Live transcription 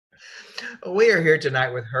We are here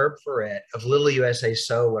tonight with Herb Ferrette of Little USA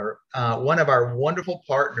Solar, one of our wonderful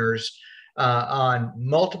partners on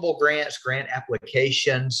multiple grant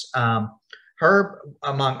applications. Herb,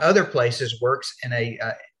 among other places, works in a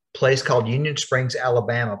place called Union Springs,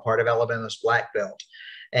 Alabama, part of Alabama's Black Belt.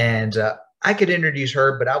 And I could introduce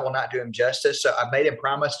Herb, but I will not do him justice. So I made him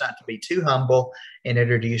promise not to be too humble in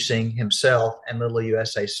introducing himself and Little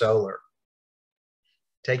USA Solar.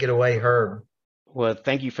 Take it away, Herb. Well,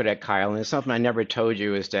 thank you for that, Kyle. And something I never told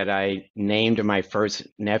you is that I named my first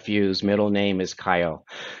nephew's middle name is Kyle.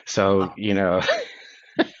 So,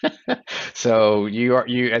 so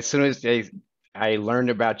you as soon as I learned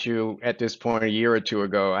about you at this point a year or two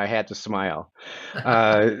ago, I had to smile.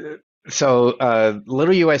 Uh,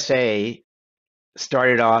 Little USA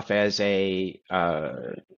started off as a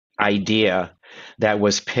idea that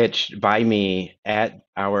was pitched by me at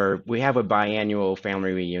we have a biannual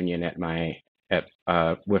family reunion at my at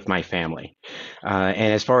with my family.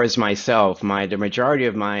 And as far as myself, the majority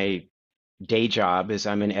of my day job is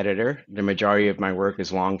I'm an editor. The majority of my work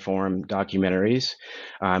is long form documentaries,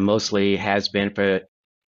 mostly has been for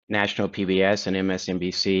national PBS and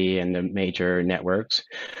MSNBC and the major networks.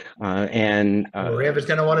 And Well, Rev is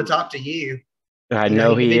going to want to talk to you. I You know,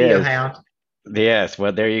 know he's a he video is. hound. Yes,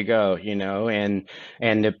 well, there you go, the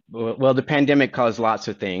pandemic caused lots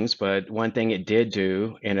of things, but one thing it did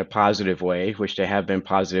do in a positive way, which there have been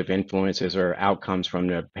positive influences or outcomes from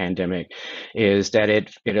the pandemic, is that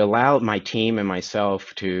it allowed my team and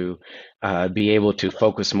myself to be able to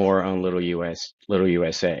focus more on Little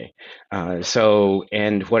USA.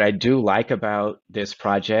 And what I do like about this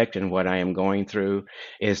project and what I am going through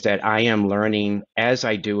is that I am learning as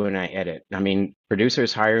I do and I edit. I mean,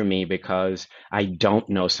 producers hire me because I don't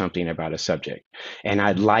know something about a subject. And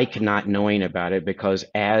I like not knowing about it because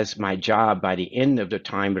as my job by the end of the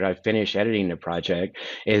time that I finish editing the project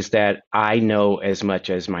is that I know as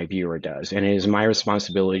much as my viewer does. And it is my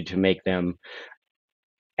responsibility to make them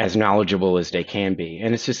as knowledgeable as they can be.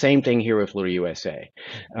 And it's the same thing here with Little USA.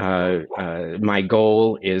 My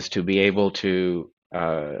goal is to be able to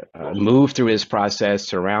move through this process,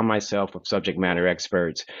 surround myself with subject matter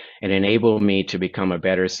experts, and enable me to become a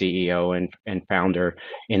better CEO and founder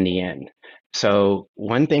in the end. So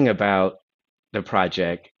one thing about the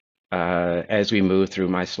project, as we move through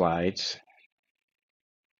my slides,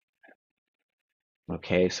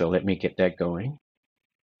 okay, so let me get that going.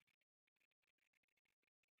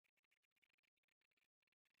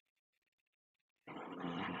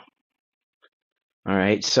 All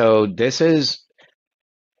right, so this is,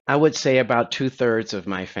 I would say, about 2/3 of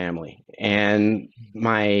my family. And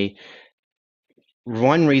my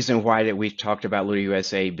one reason why that we've talked about Little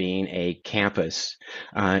USA being a campus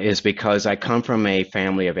is because I come from a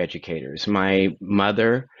family of educators. My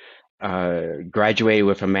mother graduated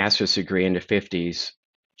with a master's degree in the 50s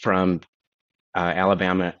from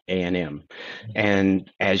Alabama A&M. And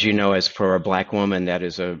as you know, as for a Black woman, that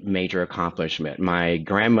is a major accomplishment. My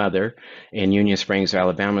grandmother in Union Springs,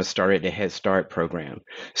 Alabama, started the Head Start program.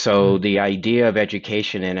 So the idea of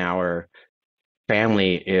education in our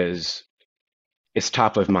family is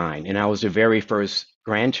top of mind. And I was the very first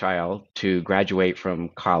grandchild to graduate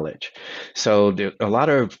from college. So a lot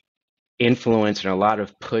of influence and a lot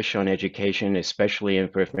of push on education, especially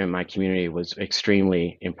within my community, was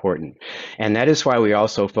extremely important. And that is why we're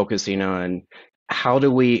also focusing on how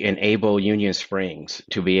do we enable Union Springs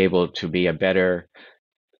to be able to be a better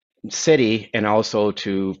city and also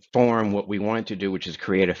to form what we wanted to do, which is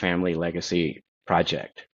create a family legacy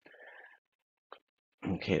project.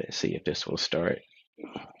 Okay, let's see if this will start.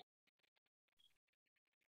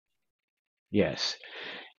 Yes.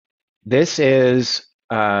 This is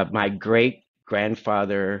my great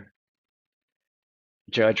grandfather,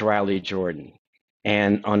 Judge Riley Jordan.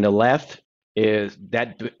 And on the left is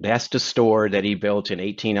that's the store that he built in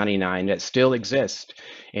 1899 that still exists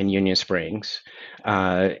in Union Springs.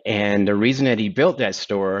 And the reason that he built that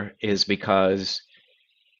store is because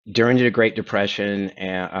during the Great Depression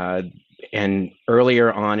and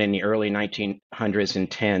earlier on in the early 1900s and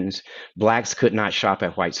 10s, blacks could not shop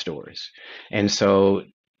at white stores. And so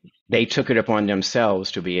they took it upon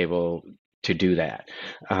themselves to be able to do that.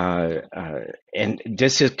 And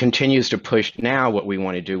this continues to push now what we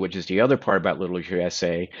want to do, which is the other part about Little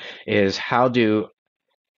USA, is how do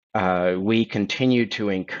we continue to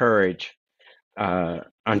encourage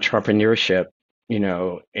entrepreneurship,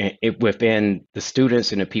 within the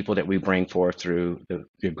students and the people that we bring forth through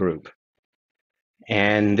the group.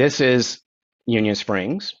 And this is Union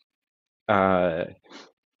Springs.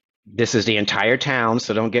 This is the entire town,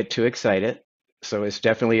 so don't get too excited. So it's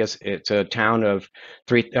definitely it's a town of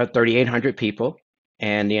 3,800 people,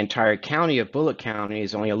 and the entire county of Bullock County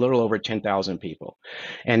is only a little over 10,000 people.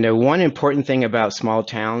 And the one important thing about small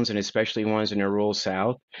towns, and especially ones in the rural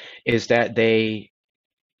South, is that the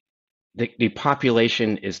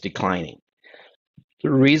population is declining. The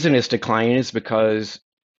reason it's declining is because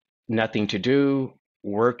nothing to do,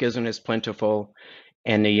 work isn't as plentiful,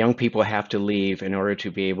 and the young people have to leave in order to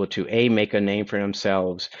be able to make a name for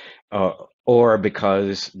themselves, or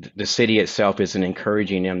because the city itself isn't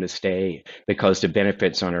encouraging them to stay because the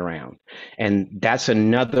benefits aren't around. And that's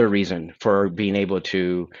another reason for being able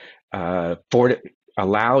to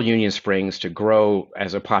allow Union Springs to grow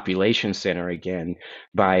as a population center again,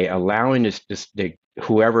 by allowing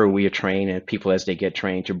whoever we train and people as they get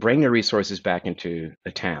trained to bring the resources back into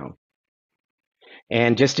the town.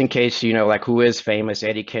 And just in case, like who is famous,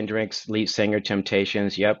 Eddie Kendricks, lead singer,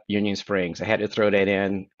 Temptations. Yep, Union Springs. I had to throw that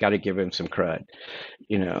in. Got to give him some crud.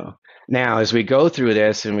 Now, as we go through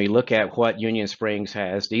this and we look at what Union Springs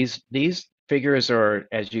has, these figures are,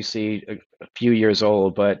 as you see, a few years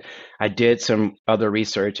old, but I did some other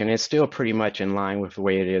research and it's still pretty much in line with the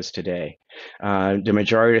way it is today. The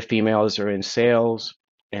majority of females are in sales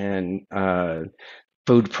and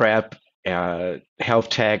food prep, health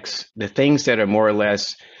techs, the things that are more or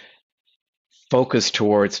less focused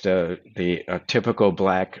towards the typical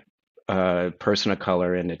Black person of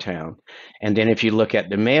color in the town. And then if you look at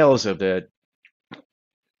the males of the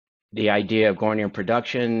idea of going in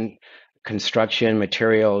production, construction,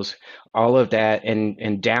 materials, all of that,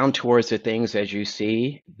 and down towards the things as you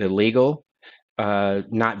see, the legal,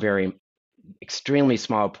 not very, extremely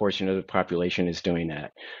small portion of the population is doing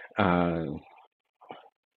that.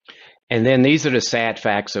 And then these are the sad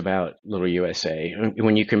facts about Little USA.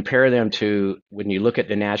 When you compare them to, when you look at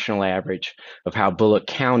the national average of how Bullock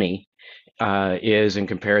County is in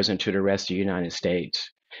comparison to the rest of the United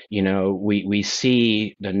States, we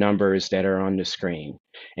see the numbers that are on the screen,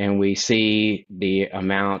 and we see the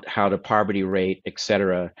amount, how the poverty rate, et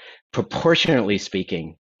cetera, proportionately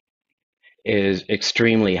speaking, is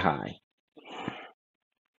extremely high.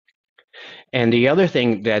 And the other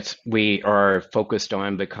thing that we are focused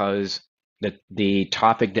on, because the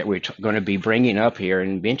topic that we're going to be bringing up here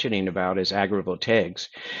and mentioning about is agrivoltaics,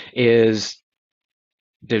 is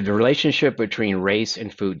the relationship between race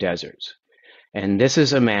and food deserts. And this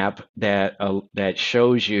is a map that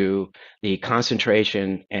shows you the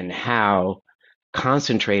concentration and how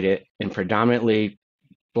concentrated in predominantly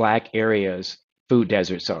Black areas food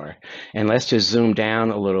deserts are. And let's just zoom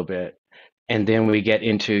down a little bit. And then we get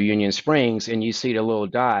into Union Springs, and you see the little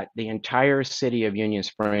dot. The entire city of Union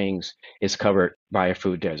Springs is covered by a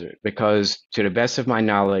food desert, because to the best of my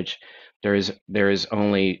knowledge, there's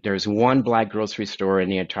one Black grocery store in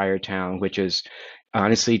the entire town, which is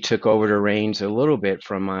honestly took over the reins a little bit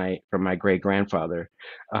from my great grandfather.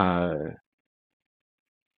 And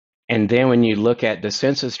then when you look at the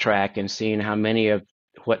census tract and seeing how many of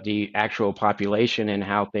what the actual population and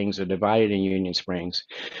how things are divided in Union Springs,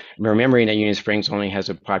 remembering that Union Springs only has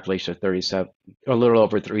a population of 37, a little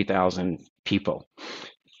over 3,000 people.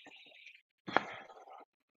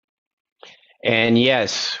 And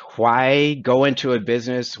yes, why go into a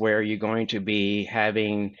business where you're going to be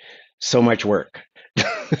having so much work?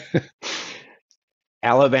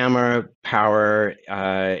 Alabama Power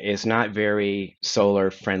is not very solar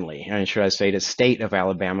friendly. And should I say the state of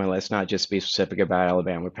Alabama? Let's not just be specific about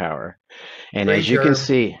Alabama Power. And as you can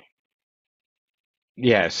see,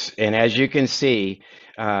 yes, and as you can see,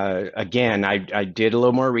 again, I did a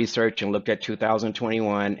little more research and looked at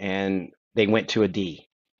 2021, and they went to a D.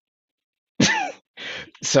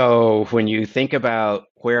 So when you think about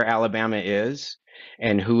where Alabama is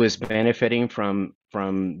and who is benefiting from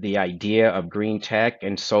the idea of green tech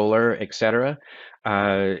and solar, et cetera,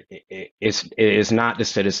 it is not the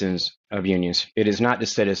citizens of Unions. It is not the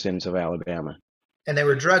citizens of Alabama. And they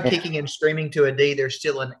were drug kicking and screaming to a D. There's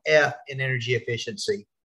still an F in energy efficiency.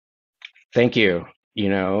 Thank you.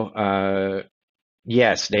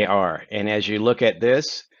 Yes, they are. And as you look at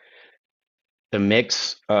this, the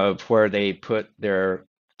mix of where they put their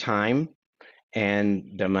time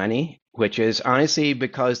and the money, which is honestly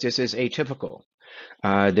because this is atypical.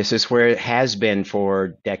 This is where it has been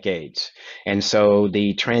for decades. And so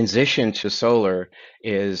the transition to solar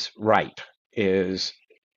is ripe, is,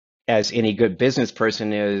 as any good business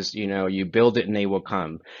person is, you build it and they will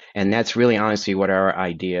come. And that's really honestly what our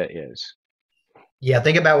idea is. Yeah,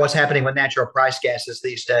 think about what's happening with natural price gases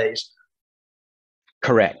these days.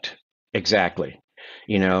 Correct. Exactly.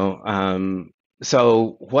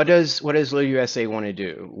 So what does Little USA want to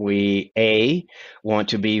do? We want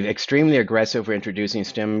to be extremely aggressive for introducing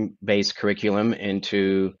STEM-based curriculum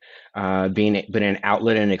into being an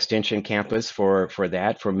outlet and extension campus for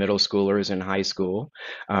middle schoolers and high school.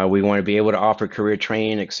 We want to be able to offer career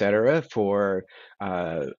training, et cetera, for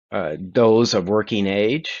those of working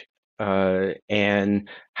age. And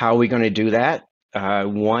how are we going to do that?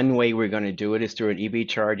 One way we're going to do it is through an EV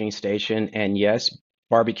charging station, and yes,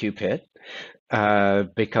 barbecue pit.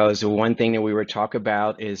 Because the one thing that we were talk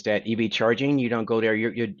about is that EV charging, you don't go there.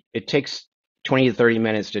 It takes 20 to 30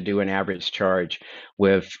 minutes to do an average charge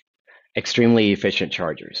with extremely efficient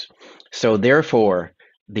chargers. So therefore,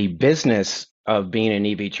 the business of being an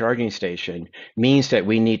EV charging station means that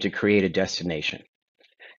we need to create a destination.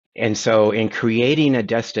 And so in creating a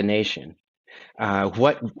destination,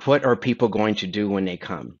 what are people going to do when they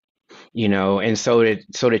come? And so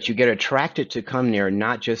that you get attracted to come there,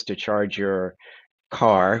 not just to charge your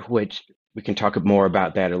car, which we can talk more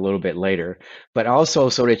about that a little bit later, but also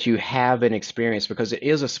so that you have an experience because it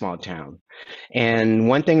is a small town. And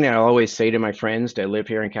one thing that I always say to my friends that live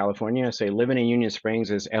here in California, I say living in Union Springs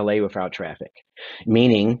is LA without traffic,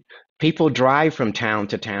 meaning people drive from town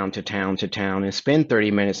to town to town to town and spend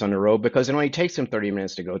 30 minutes on the road because it only takes them 30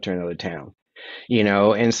 minutes to go to another town.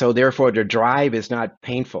 And so therefore the drive is not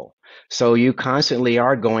painful. So you constantly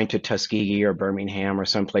are going to Tuskegee or Birmingham or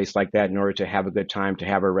someplace like that in order to have a good time, to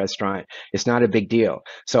have a restaurant. It's not a big deal.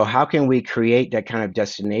 So how can we create that kind of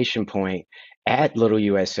destination point at Little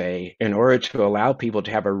USA in order to allow people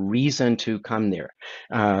to have a reason to come there,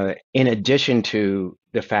 in addition to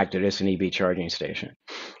the fact that it's an EV charging station?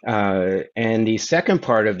 And the second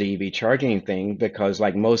part of the EV charging thing, because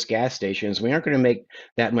like most gas stations, we aren't going to make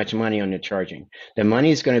that much money on the charging. The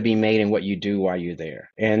money is going to be made in what you do while you're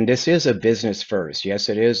there. And this is a business first. Yes,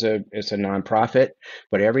 it's a nonprofit,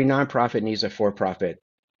 but every nonprofit needs a for-profit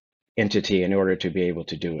entity in order to be able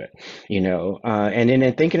to do it. And then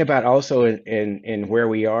in thinking about also in where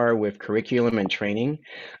we are with curriculum and training,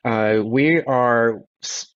 we are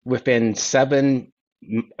within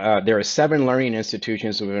there are 7 learning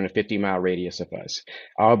institutions within a 50-mile radius of us.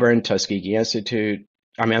 Auburn, Tuskegee Institute,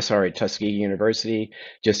 Tuskegee University,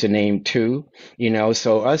 just to name 2.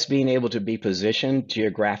 So us being able to be positioned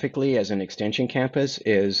geographically as an extension campus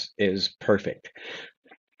is perfect.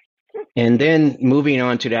 And then moving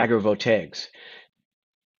on to the agrivoltaics,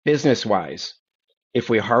 business-wise, if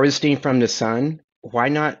we're harvesting from the sun, why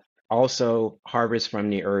not also harvest from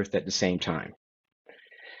the earth at the same time?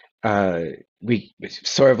 We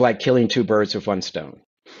sort of like killing 2 birds with 1 stone,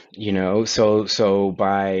 so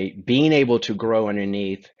by being able to grow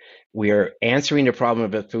underneath, we are answering the problem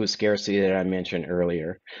of the food scarcity that I mentioned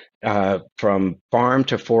earlier. From farm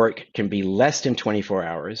to fork can be less than 24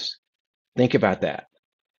 hours. Think about that.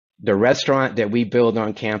 The restaurant that we build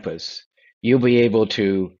on campus, you'll be able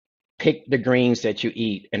to pick the greens that you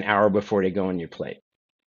eat an hour before they go on your plate.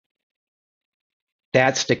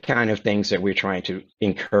 That's the kind of things that we're trying to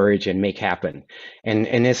encourage and make happen. And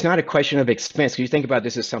it's not a question of expense. You think about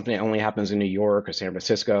this as something that only happens in New York or San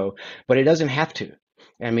Francisco, but it doesn't have to.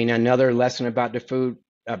 I mean, another lesson about the food,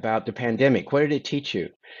 about the pandemic, what did it teach you?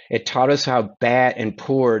 It taught us how bad and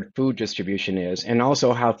poor food distribution is, and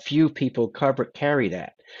also how few people carry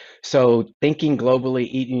that. So thinking globally,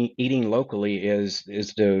 eating locally is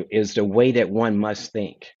the way that one must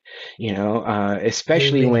think,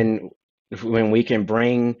 especially Amen. when we can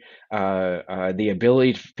bring the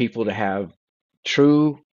ability for people to have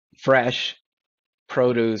true, fresh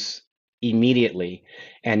produce immediately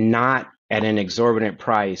and not at an exorbitant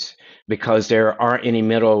price because there aren't any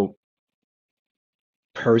middle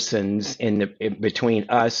persons in between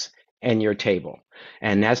us and your table.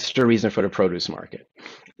 And that's the reason for the produce market.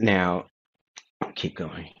 Now, I'll keep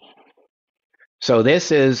going. So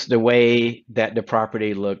this is the way that the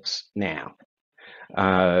property looks now.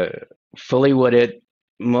 Fully wooded,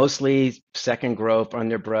 mostly second growth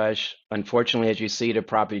underbrush. Unfortunately, as you see, the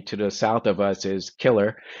property to the south of us is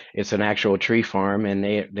killer. It's an actual tree farm, and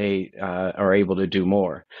they are able to do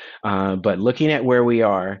more. But looking at where we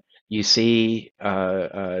are, you see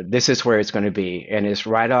this is where it's going to be, and it's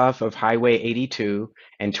right off of Highway 82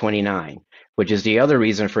 and 29, which is the other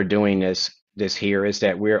reason for doing this here is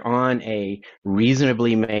that we're on a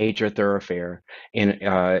reasonably major thoroughfare,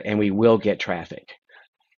 and we will get traffic.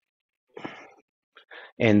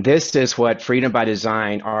 And this is what Freedom by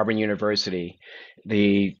Design, Auburn University,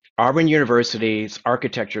 the Auburn University's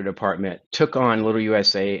architecture department took on Little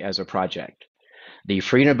USA as a project. The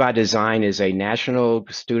Freedom by Design is a national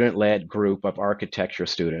student-led group of architecture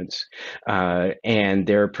students, and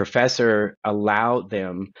their professor allowed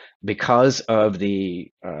them, because of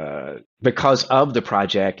the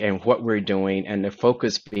project and what we're doing, and the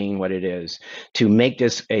focus being what it is, to make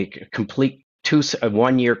this a complete a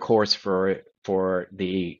 1-year course for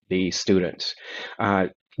the students,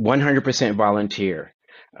 100% volunteer.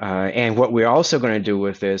 And what we're also going to do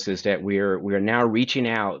with this is that we're now reaching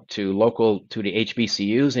out to the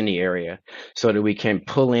HBCUs in the area, so that we can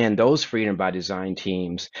pull in those Freedom by Design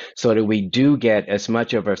teams, so that we do get as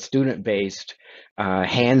much of a student-based,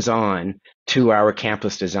 hands-on to our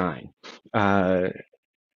campus design.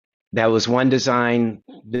 That was one design.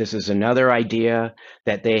 This is another idea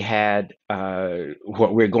that they had.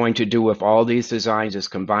 What we're going to do with all these designs is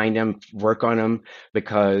combine them, work on them,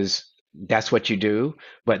 because that's what you do.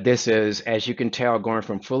 But this is, as you can tell, going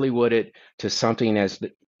from fully wooded to something that's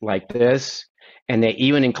like this. And they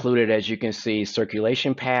even included, as you can see,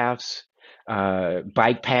 circulation paths,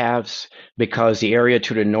 bike paths, because the area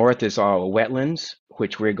to the north is all wetlands,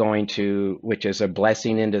 which is a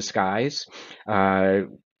blessing in disguise.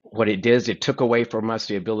 What it did is it took away from us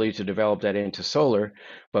the ability to develop that into solar,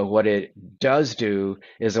 but what it does do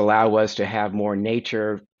is allow us to have more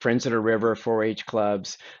nature, Friends of the River, 4-H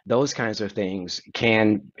clubs, those kinds of things.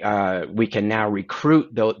 We can now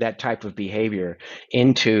recruit that type of behavior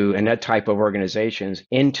and that type of organizations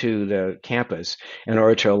into the campus, in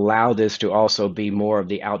order to allow this to also be more of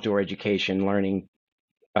the outdoor education learning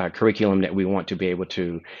curriculum that we want to be able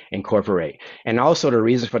to incorporate. And also the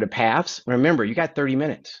reason for the paths, remember, you got 30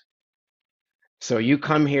 minutes. So you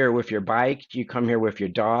come here with your bike, you come here with your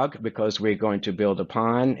dog, because we're going to build a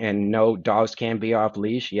pond, and no, dogs can be off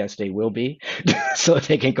leash. Yes, they will be, so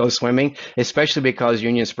they can go swimming, especially because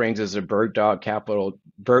Union Springs is a bird dog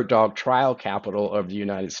trial capital of the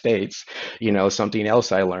United States. Something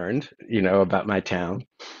else I learned, about my town.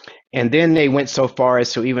 And then they went so far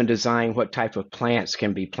as to even design what type of plants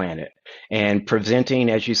can be planted, and presenting,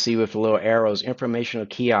 as you see with the little arrows, informational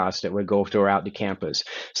kiosks that would go throughout the campus,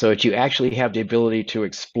 so that you actually have the ability to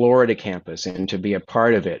explore the campus and to be a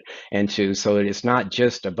part of it, so that it's not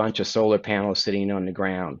just a bunch of solar panels sitting on the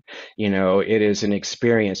ground. It is an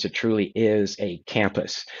experience. It truly is a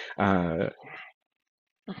campus.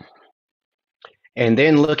 And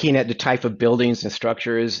then looking at the type of buildings and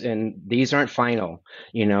structures, and these aren't final,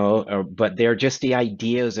 but they're just the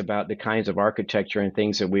ideas about the kinds of architecture and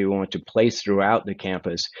things that we want to place throughout the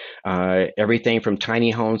campus. Everything from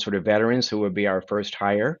tiny homes for the veterans, who would be our first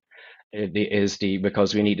hire,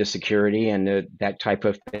 because we need the security and that type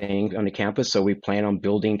of thing on the campus. So we plan on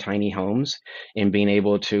building tiny homes and being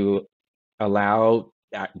able to allow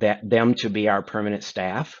them to be our permanent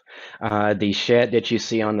staff. The shed that you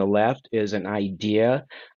see on the left is an idea,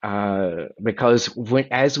 because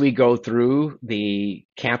as we go through the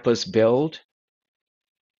campus build,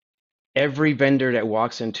 every vendor that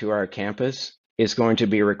walks into our campus is going to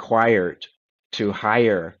be required to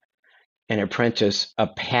hire an apprentice,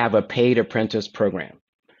 have a paid apprentice program.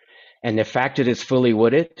 And the fact that it's fully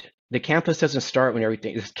wooded, the campus doesn't start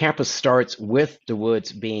the campus starts with the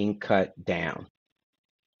woods being cut down.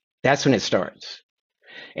 That's when it starts.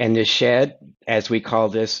 And the shed, as we call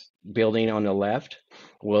this building on the left,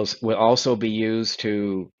 will also be used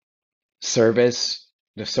to service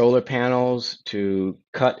the solar panels, to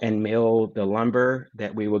cut and mill the lumber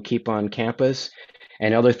that we will keep on campus,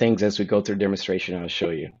 and other things as we go through demonstration I'll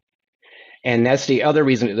show you. And that's the other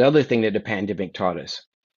reason, the other thing that the pandemic taught us.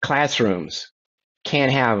 Classrooms,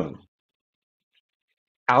 can't have them.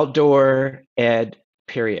 Outdoor ed,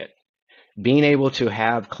 period. Being able to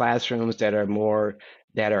have classrooms that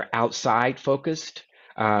are outside focused,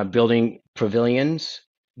 building pavilions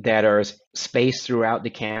that are spaced throughout the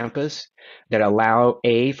campus, that allow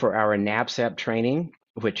for our NABCEP training,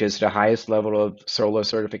 which is the highest level of solar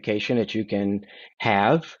certification that you can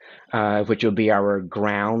have, which will be our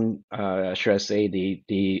ground, should I say,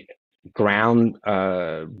 the ground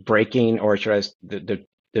breaking, or should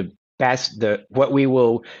I, what we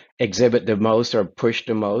will exhibit the most or push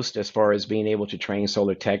the most as far as being able to train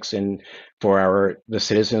solar techs for the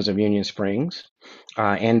citizens of Union Springs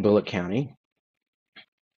and Bullitt County.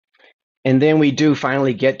 And then we do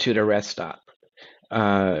finally get to the rest stop,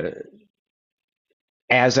 as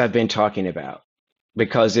I've been talking about,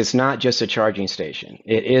 because it's not just a charging station.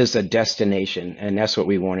 It is a destination, and that's what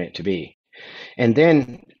we want it to be. And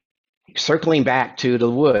then circling back to the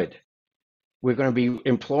wood, we're going to be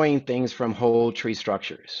employing things from whole tree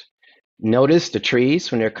structures. Notice the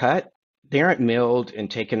trees, when they're cut, they aren't milled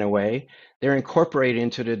and taken away. They're incorporated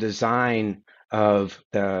into the design of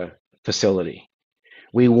the facility.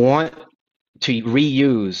 We want to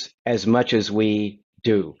reuse as much as we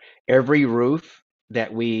do. Every roof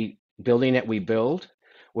building that we build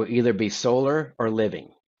will either be solar or living,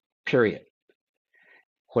 period.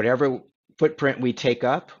 Whatever footprint we take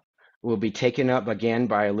up will be taken up again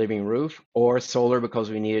by a living roof or solar because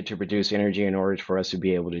we need it to produce energy in order for us to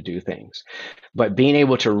be able to do things. But being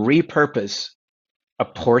able to repurpose a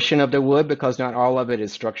portion of the wood, because not all of it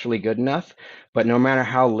is structurally good enough, but no matter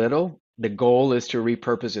how little, the goal is to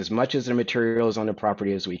repurpose as much of the materials on the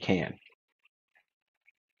property as we can.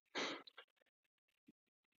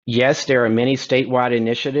 Yes, there are many statewide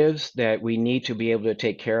initiatives that we need to be able to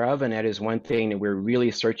take care of, and that is one thing that we're really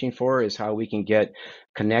searching for, is how we can get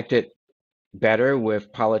connected better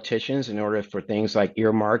with politicians in order for things like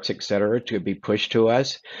earmarks, et cetera, to be pushed to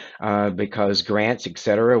us, because grants, et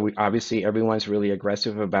cetera, obviously everyone's really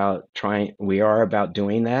aggressive about we are about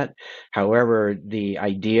doing that. However, the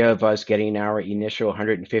idea of us getting our initial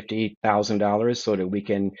 $150,000 so that we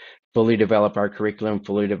can fully develop our curriculum,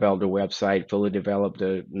 fully develop the website, fully develop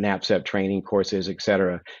the NAPCEP training courses, et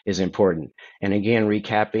cetera, is important. And again,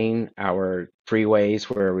 recapping our freeways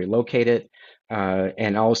where we're located,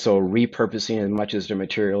 and also repurposing as much of the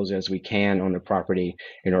materials as we can on the property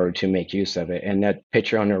in order to make use of it. And that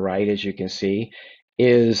picture on the right, as you can see,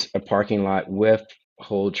 is a parking lot with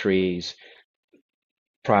WholeTrees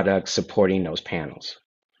products supporting those panels.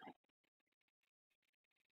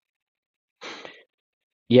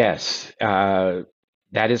 Yes, that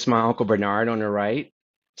is my Uncle Bernard on the right,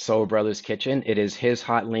 Soul Brothers Kitchen. It is his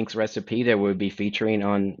hot links recipe that we'll be featuring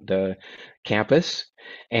on the campus.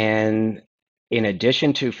 And in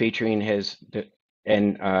addition to featuring his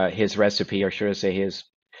recipe, or should I say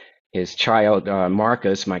his child,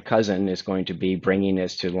 Marcus, my cousin, is going to be bringing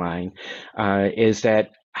this to line, is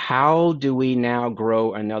that how do we now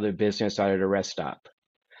grow another business out of the rest stop?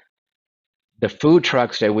 The food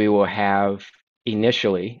trucks that we will have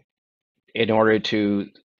initially, in order to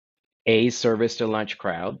service the lunch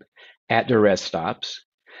crowd at the rest stops,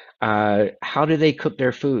 how do they cook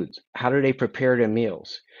their foods? How do they prepare their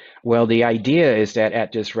meals? Well, the idea is that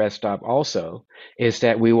at this rest stop also is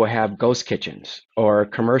that we will have ghost kitchens or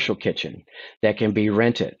commercial kitchen that can be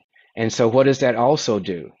rented. And so what does that also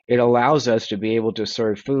do? It allows us to be able to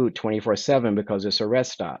serve food 24/7 because it's a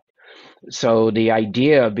rest stop. So the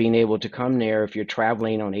idea of being able to come there if you're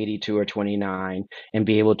traveling on 82 or 29 and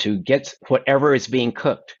be able to get whatever is being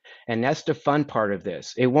cooked. And that's the fun part of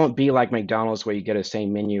this. It won't be like McDonald's where you get the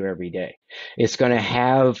same menu every day. It's going to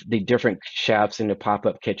have the different chefs in the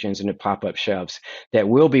pop-up kitchens and the pop-up chefs that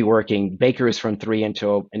will be working, bakers from 3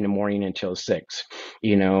 until in the morning until 6,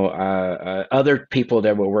 other people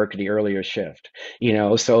that will work the earlier shift,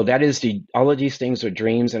 so that is all of these things are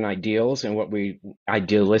dreams and ideals and what we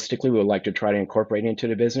idealistically would like to try to incorporate into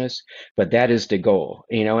the business, but that is the goal,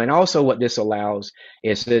 and also what this allows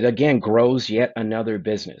is that, again, grows yet another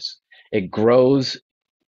business. It grows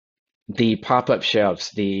the pop-up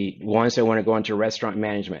shelves, the ones that want to go into restaurant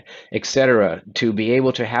management, et cetera, to be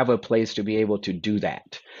able to have a place to be able to do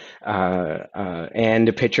that. And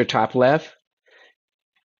the picture top left,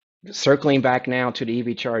 circling back now to the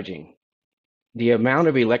EV charging, the amount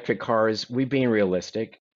of electric cars, we're being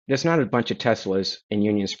realistic. There's not a bunch of Teslas in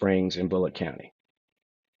Union Springs and Bullitt County.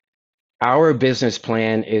 Our business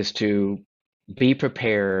plan is to be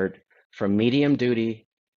prepared for medium duty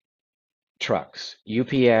trucks,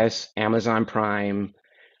 UPS, Amazon Prime,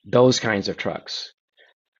 those kinds of trucks.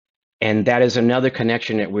 And that is another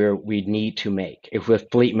connection that we need to make with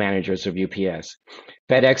fleet managers of UPS.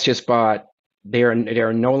 FedEx just bought, they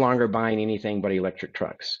are no longer buying anything but electric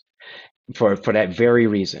trucks for that very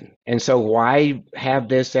reason. And so why have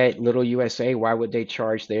this at Little USA? Why would they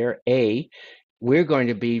charge there? We're going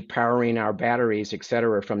to be powering our batteries, et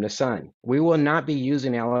cetera, from the sun. We will not be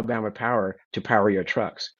using Alabama Power to power your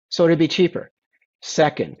trucks. So it'll be cheaper.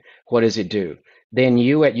 Second, what does it do? Then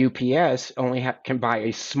you at UPS only can buy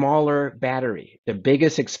a smaller battery. The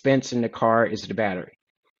biggest expense in the car is the battery.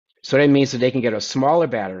 So that means that they can get a smaller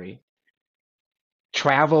battery,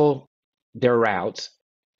 travel their routes,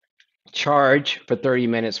 charge for 30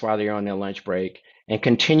 minutes while they're on their lunch break, and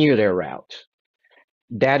continue their route.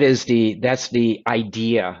 That's the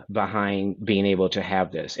idea behind being able to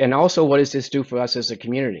have this. And also, what does this do for us as a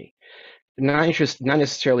community? Not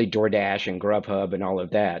necessarily DoorDash and Grubhub and all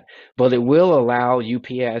of that, but it will allow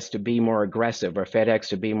UPS to be more aggressive, or FedEx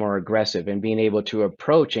to be more aggressive in being able to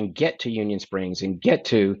approach and get to Union Springs and get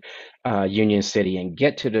to Union City and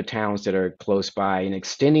get to the towns that are close by and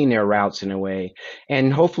extending their routes in a way.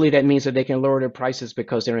 And hopefully that means that they can lower their prices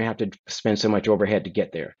because they don't have to spend so much overhead to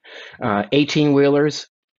get there. 18-wheelers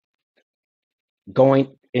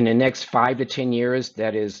going in the next 5 to 10 years,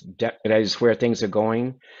 that is where things are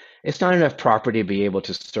going. It's not enough property to be able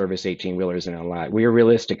to service 18-wheelers in a lot. We are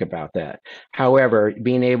realistic about that. However,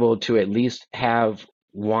 being able to at least have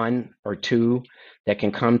one or two that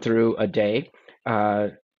can come through a day,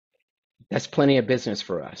 that's plenty of business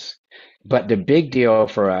for us. But the big deal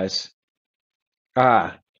for us,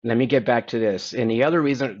 let me get back to this. And the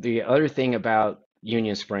other thing about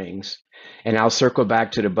Union Springs, and I'll circle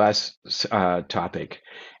back to the bus topic,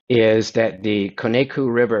 is that the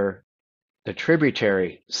Conecuh River, the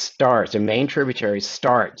main tributary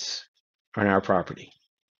starts on our property.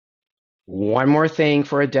 One more thing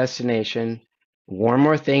for a destination, one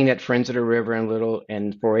more thing that Friends of the River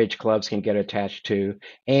and 4-H clubs can get attached to.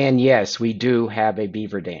 And yes, we do have a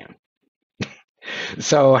beaver dam.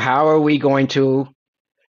 So how are we going to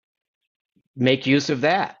make use of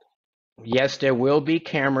that? Yes, there will be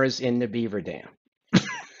cameras in the beaver dam.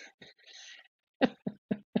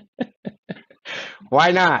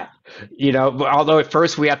 Why not? Although at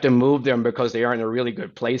first we have to move them because they are in a really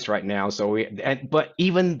good place right now. But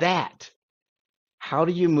even that, how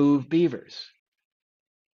do you move beavers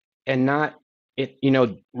and not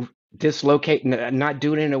dislocate, not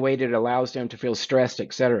do it in a way that allows them to feel stressed,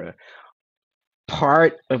 etc.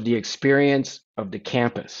 Part of the experience of the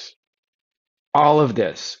campus, all of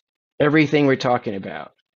this, everything we're talking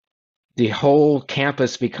about, the whole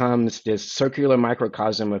campus becomes this circular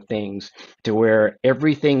microcosm of things to where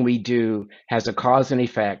everything we do has a cause and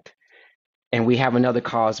effect, and we have another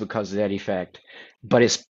cause because of that effect.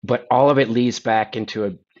 But all of it leads back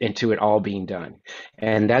into it all being done.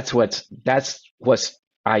 And that's what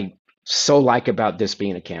I so like about this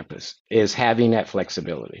being a campus, is having that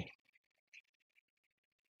flexibility.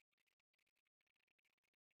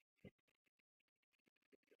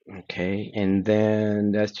 Okay, and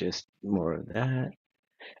then that's just more of that.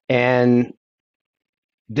 And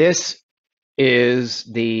this is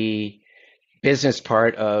the business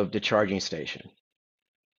part of the charging station.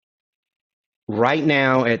 Right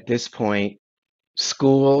now, at this point,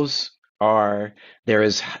 there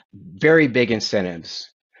is very big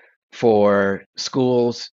incentives for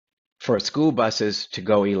school buses to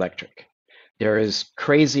go electric. There is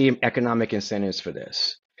crazy economic incentives for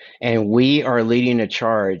this. And we are leading a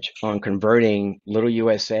charge on converting Little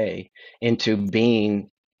USA into being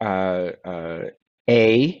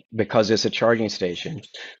A, because it's a charging station,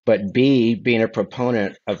 but B, being a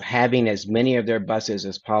proponent of having as many of their buses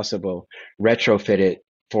as possible retrofitted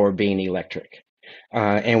for being electric.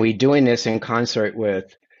 And we're doing this in concert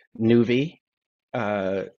with NUVI,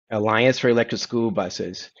 Alliance for Electric School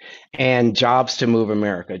Buses, and Jobs to Move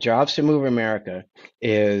America. Jobs to Move America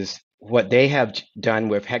is what they have done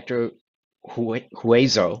with Hector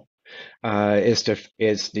Huezo. Is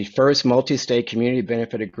the first multi-state community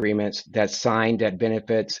benefit agreements that's signed that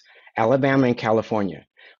benefits Alabama and California.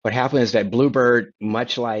 What happened is that Bluebird,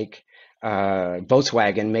 much like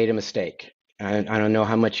Volkswagen, made a mistake. I don't know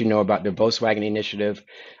how much you know about the Volkswagen initiative.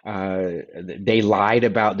 They lied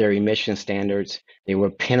about their emission standards. They were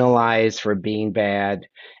penalized for being bad.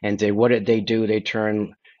 And what did they do? They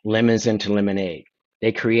turned lemons into lemonade.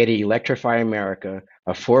 They created Electrify America,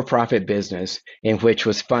 a for-profit business in which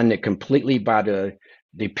was funded completely by the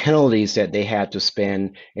penalties that they had to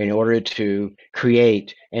spend in order to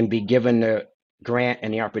create and be given the grant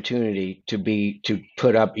and the opportunity to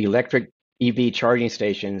put up electric EV charging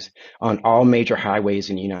stations on all major highways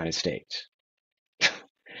in the United States.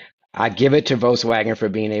 I give it to Volkswagen for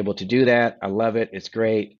being able to do that. I love it. It's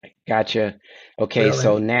great. Gotcha. Okay, well,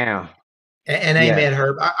 so now. And amen,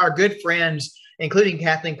 Herb. Our good friends, including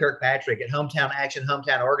Kathleen Kirkpatrick at Hometown Action,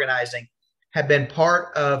 Hometown Organizing, have been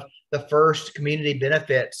part of the first community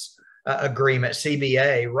benefits agreement,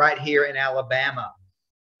 CBA, right here in Alabama,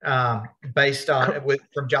 based on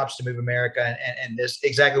from Jobs to Move America, and this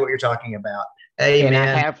exactly what you're talking about.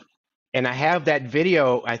 Amen. And I have that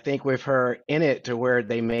video, I think, with her in it, to where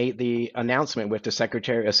they made the announcement with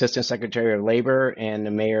the Assistant Secretary of Labor and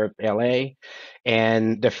the Mayor of LA.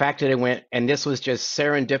 And the fact that it went, and this was just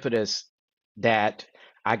serendipitous, that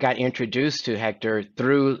I got introduced to Hector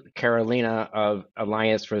through Carolina of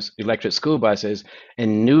Alliance for Electric School Buses,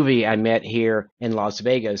 and Nuvi I met here in Las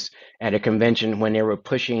Vegas at a convention when they were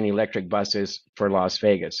pushing electric buses for Las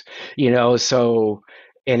Vegas. So,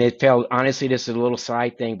 and it felt, honestly, this is a little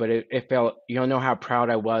side thing, but it felt, you don't know how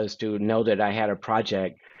proud I was to know that I had a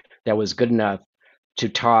project that was good enough to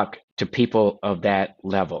talk to people of that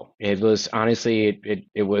level. It was, honestly,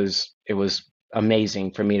 it was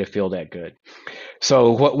amazing for me to feel that good.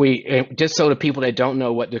 So just so the people that don't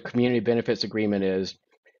know what the community benefits agreement is,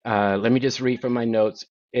 let me just read from my notes.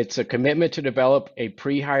 It's a commitment to develop a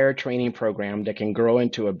pre-hire training program that can grow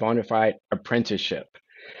into a bona fide apprenticeship,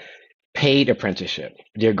 paid apprenticeship.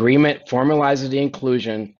 The agreement formalizes the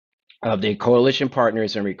inclusion of the coalition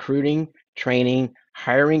partners in recruiting, training,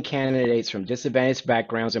 hiring candidates from disadvantaged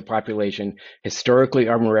backgrounds and population historically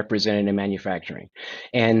underrepresented in manufacturing.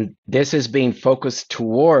 And this is being focused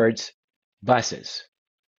towards buses.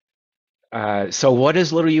 So what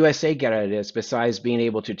does Little USA get out of this besides being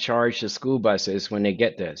able to charge the school buses when they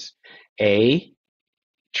get this?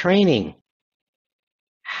 Training.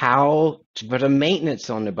 How for the maintenance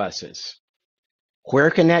on the buses. Where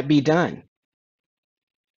can that be done?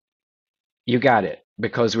 You got it,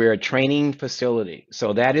 because we're a training facility.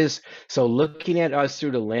 So looking at us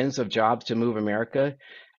through the lens of Jobs to Move America,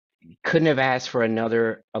 couldn't have asked for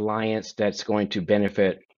another alliance that's going to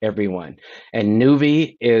benefit everyone. And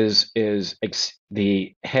Nuvi is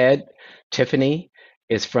the head. Tiffany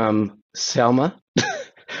is from Selma.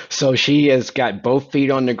 So she has got both feet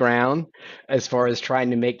on the ground as far as trying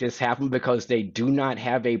to make this happen, because they do not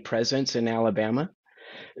have a presence in Alabama.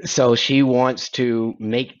 So she wants to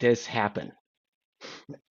make this happen.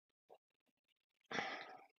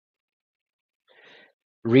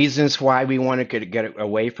 Reasons why we want to get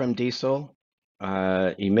away from diesel: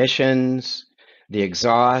 emissions, the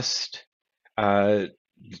exhaust,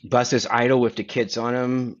 buses idle with the kids on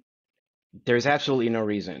them. There's absolutely no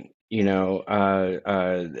reason.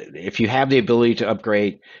 If you have the ability to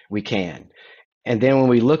upgrade, we can. And then when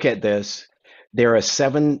we look at this, there are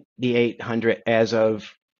 7,800 as of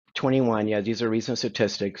 21. Yeah, these are recent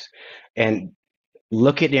statistics. And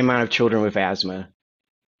look at the amount of children with asthma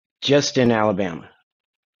just in Alabama.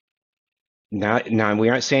 Now, we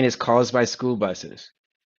aren't saying it's caused by school buses,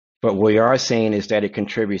 but what we are saying is that it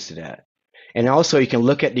contributes to that. And also, you can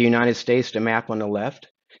look at the United States, the map on the left,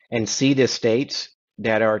 and see the states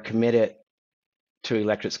that are committed to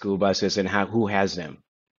electric school buses and who has them.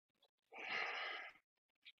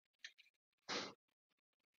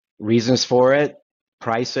 Reasons for it: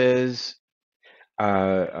 prices,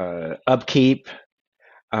 upkeep,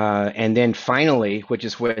 and then finally, which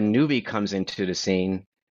is where Nuvi comes into the scene,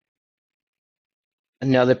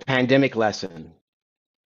 another pandemic lesson.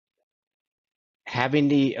 Having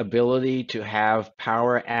the ability to have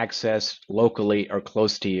power access locally or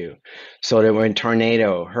close to you, so that when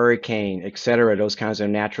tornado, hurricane, etc., those kinds of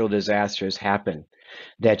natural disasters happen,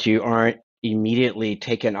 that you aren't immediately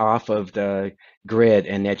taken off of the grid,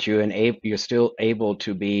 and that you're still able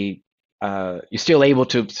to be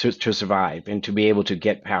to survive and to be able to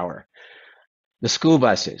get power. The school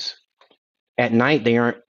buses, at night, they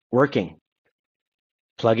aren't working.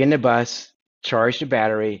 Plug in the bus, charge the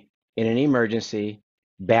battery. In an emergency,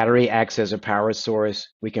 battery acts as a power source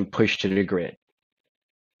we can push to the grid.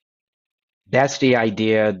 That's the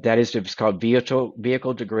idea. That is it's called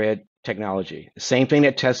vehicle to grid technology. The same thing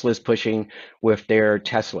that Tesla is pushing with their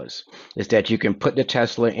Teslas, is that you can put the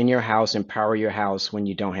Tesla in your house and power your house when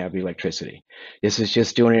you don't have electricity. This is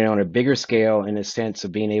just doing it on a bigger scale, in a sense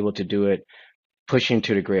of being able to do it, pushing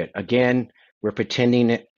to the grid. Again, we're pretending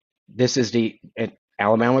that this is the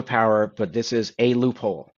Alabama Power, but this is a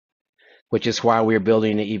loophole, which is why we're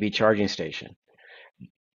building the EV charging station.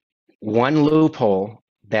 One loophole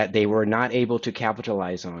that they were not able to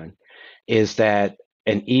capitalize on is that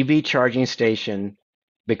an EV charging station,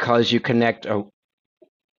 because you connect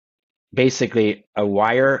basically a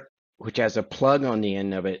wire which has a plug on the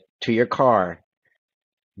end of it to your car,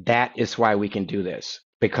 that is why we can do this,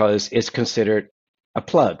 because it's considered a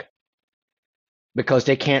plug. Because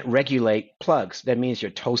they can't regulate plugs. That means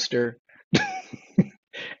your toaster,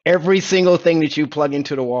 every single thing that you plug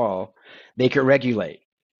into the wall, they could regulate.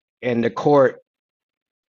 And the court,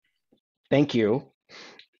 thank you,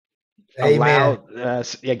 allowed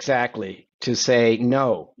us exactly to say,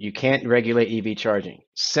 no, you can't regulate EV charging.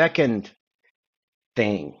 Second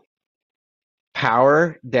thing,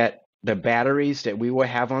 power that the batteries that we will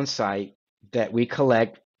have on site that we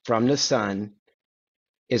collect from the sun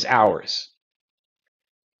is ours.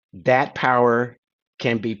 That power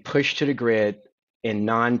can be pushed to the grid in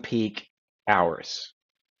non-peak hours.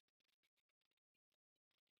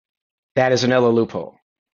 That is another loophole.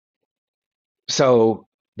 So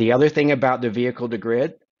the other thing about the vehicle to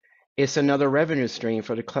grid, it's another revenue stream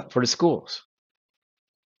for the schools.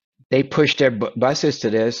 They push their buses to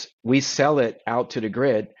this. We sell it out to the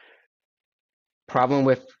grid. Problem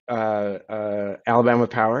with Alabama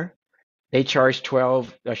Power, they charge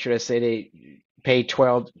 12, or should I say they pay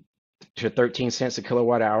 12 to 13 cents a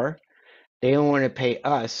kilowatt hour. They don't want to pay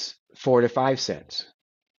us 4 to 5 cents.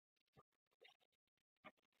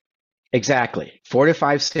 Exactly. 4 to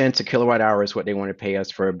 5 cents a kilowatt hour is what they want to pay us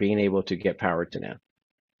for being able to get power to them.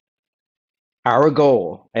 Our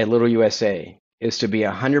goal at Little USA is to be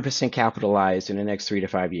 100% capitalized in the next 3 to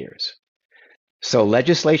 5 years. So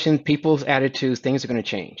legislation, people's attitudes, things are going to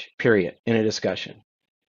change, period, in a discussion.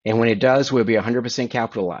 And when it does, we'll be 100%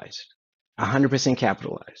 capitalized. 100%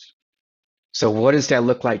 capitalized. So what does that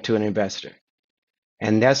look like to an investor?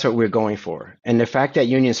 And that's what we're going for. And the fact that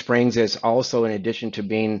Union Springs is also, in addition to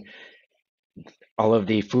being all of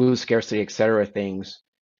the food scarcity, et cetera, things,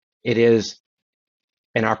 it is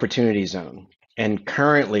an opportunity zone. And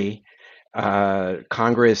currently,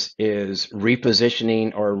 Congress is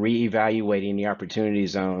repositioning or reevaluating the opportunity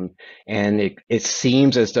zone. And it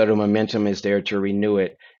seems as though the momentum is there to renew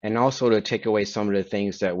it and also to take away some of the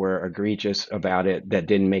things that were egregious about it that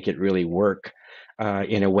didn't make it really work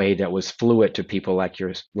in a way that was fluid to people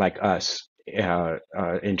like us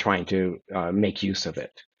in trying to make use of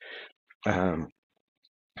it.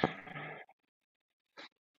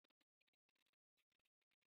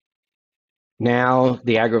 Now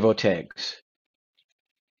the agrivoltaics.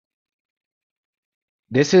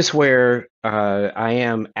 This is where I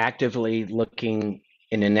am actively looking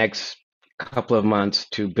in the next couple of months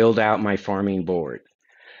to build out my farming board.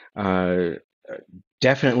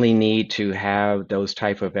 Definitely need to have those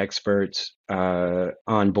type of experts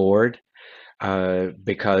on board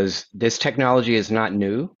because this technology is not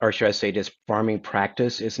new, or should I say this farming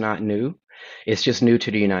practice is not new. It's just new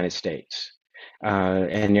to the United States.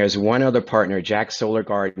 And there's one other partner, Jack Solar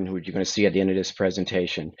Garden, who you're going to see at the end of this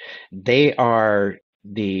presentation. They are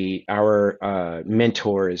our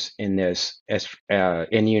mentors in this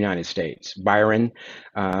in the United States. Byron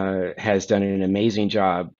has done an amazing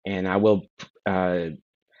job, and I will.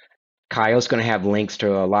 Kyle's going to have links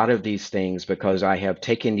to a lot of these things because I have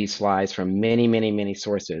taken these slides from many, many, many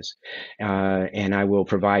sources, and I will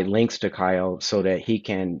provide links to Kyle so that he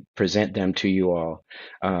can present them to you all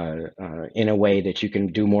in a way that you can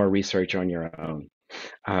do more research on your own.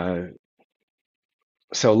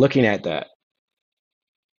 So looking at that,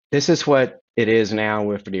 this is what it is now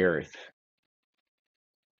with the earth.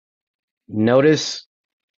 Notice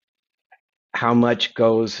how much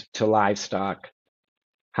goes to livestock,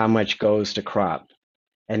 how much goes to crop,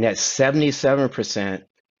 and that's 77%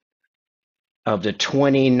 of the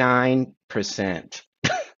 29%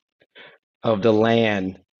 of the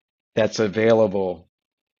land that's available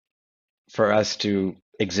for us to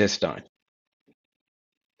exist on.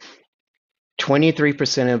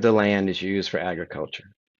 23% of the land is used for agriculture.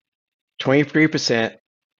 23%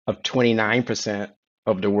 of 29%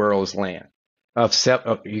 of the world's land.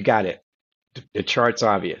 You got it. The chart's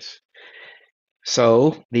obvious.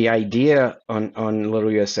 So the idea on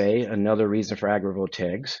Little USA, another reason for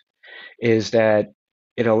agrivoltaics, is that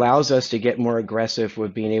it allows us to get more aggressive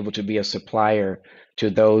with being able to be a supplier to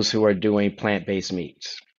those who are doing plant-based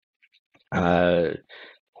meats.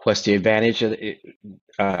 What's the advantage of it?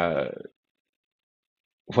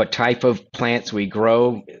 What type of plants we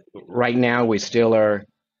grow? Right now, we still are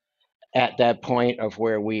at that point of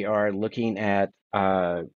where we are looking at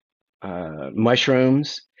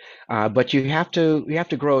mushrooms, but you have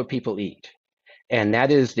to grow what people eat, and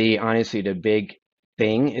that is honestly the big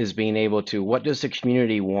thing, is being able to, what does the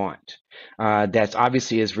community want? That's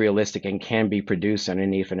obviously is realistic and can be produced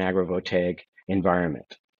underneath an agrivoltaic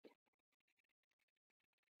environment.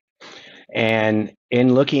 And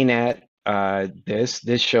in looking at this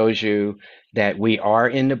shows you that we are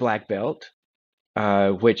in the Black Belt,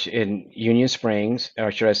 which in Union Springs,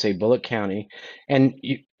 or should I say Bullock County, and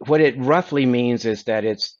what it roughly means is that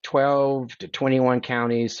it's 12 to 21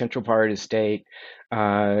 counties, central part of the state,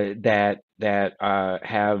 that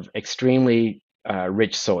have extremely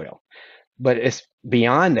rich soil. But it's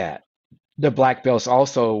beyond that. The Black Belt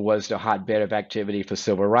also was the hotbed of activity for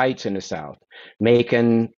civil rights in the South.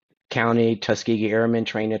 Macon County, Tuskegee Airmen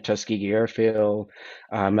trained at Tuskegee Airfield.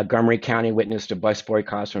 Montgomery County witnessed the bus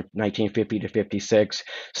boycotts from 1950 to 56.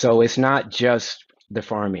 So it's not just the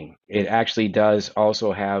farming. It actually does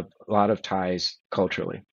also have a lot of ties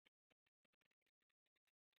culturally.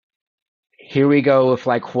 Here we go with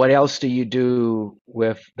like, what else do you do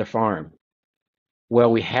with the farm? Well,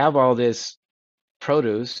 we have all this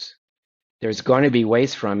produce. There's going to be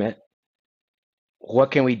waste from it.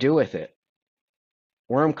 What can we do with it?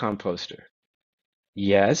 Worm composter.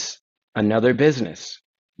 Yes, another business.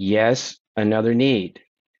 Yes, another need.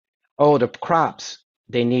 Oh, the crops,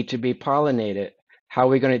 they need to be pollinated. How are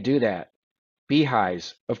we going to do that?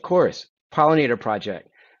 Beehives, of course. Pollinator project.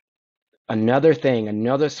 Another thing,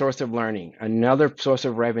 another source of learning, another source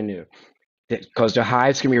of revenue, because the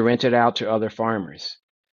hives can be rented out to other farmers.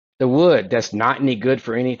 The wood, that's not any good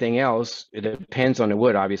for anything else. It depends on the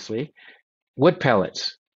wood, obviously. Wood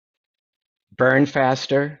pellets, burn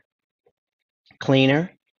faster,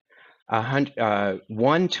 cleaner.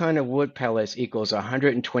 1 ton of wood pellets equals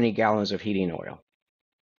 120 gallons of heating oil,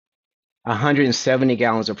 170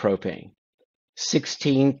 gallons of propane,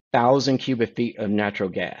 16,000 cubic feet of natural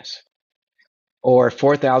gas, or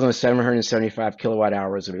 4,775 kilowatt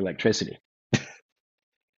hours of electricity.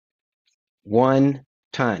 1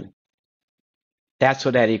 ton. That's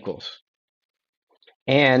what that equals.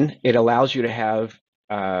 And it allows you to have,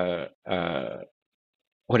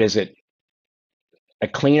 what is it? A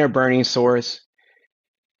cleaner burning source.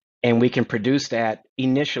 And we can produce that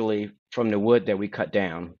initially from the wood that we cut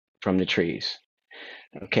down from the trees.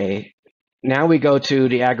 Okay. Now we go to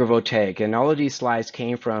the agrivoltaic, and all of these slides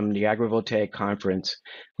came from the Agrivoltaic conference,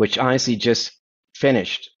 which honestly just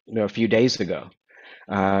finished a few days ago.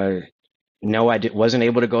 No, wasn't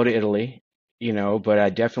able to go to Italy, but I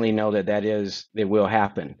definitely know it will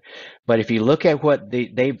happen. But if you look at what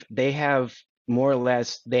they have more or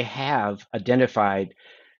less, they have identified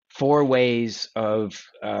 4 ways of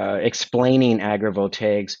explaining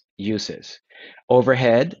agrivoltaics uses: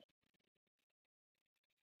 overhead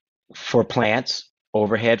for plants,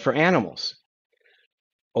 overhead for animals.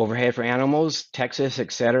 Overhead for animals, Texas,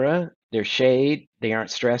 etc. They're shade, they aren't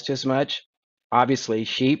stressed as much. Obviously,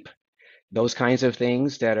 sheep, those kinds of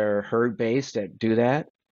things that are herd-based that do that.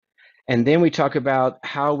 And then we talk about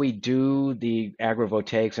how we do the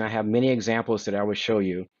agrivoltaics, and I have many examples that I will show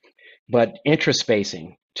you, but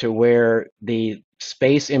interspacing to where the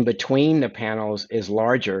space in between the panels is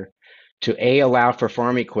larger to allow for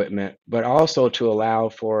farm equipment, but also to allow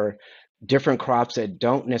for different crops that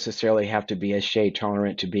don't necessarily have to be as shade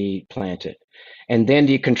tolerant to be planted. And then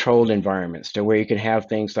the controlled environments to where you can have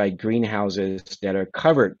things like greenhouses that are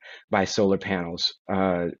covered by solar panels,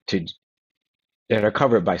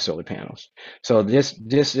 So this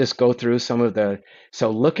just go through some of the,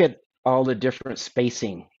 so look at all the different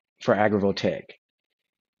spacing for agrivoltaic.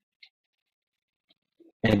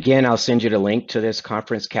 And again, I'll send you the link to this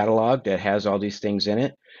conference catalog that has all these things in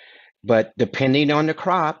it. But depending on the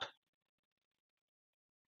crop,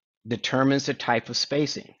 determines the type of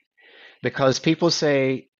spacing. Because people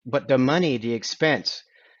say, but the money, the expense,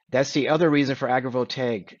 that's the other reason for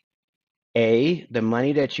agrivoltaic. The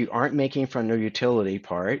money that you aren't making from the utility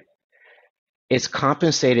part is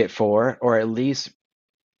compensated for, or at least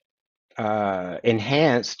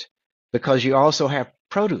enhanced, because you also have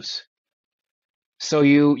produce. So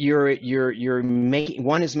you're making,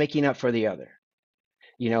 one is making up for the other.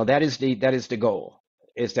 That is the goal,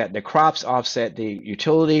 is that the crops offset the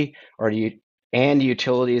utility, and the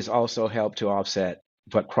utilities also help to offset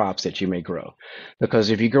what crops that you may grow.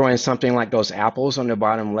 Because if you're growing something like those apples on the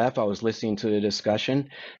bottom left, I was listening to the discussion,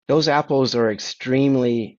 those apples are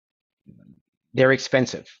they're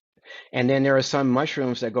expensive. And then there are some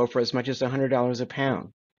mushrooms that go for as much as $100 a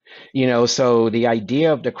pound. So the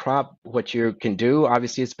idea of the crop, what you can do,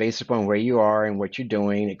 obviously it's based upon where you are and what you're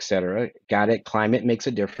doing, etc. Got it. Climate makes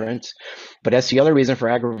a difference. But that's the other reason for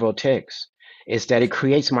agrivoltaics, is that it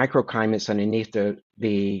creates microclimates underneath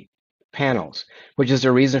the panels, which is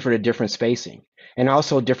the reason for the different spacing, and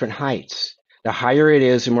also different heights. The higher it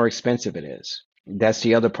is, the more expensive it is. That's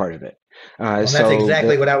the other part of it. Well, that's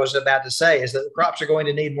exactly what I was about to say, is that the crops are going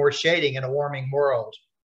to need more shading in a warming world.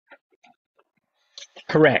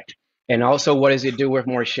 Correct. And also, what does it do with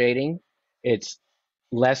more shading? It's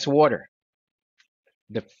less water.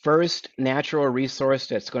 The first natural resource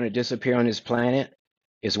that's going to disappear on this planet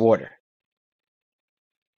is water.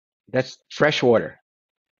 That's fresh water.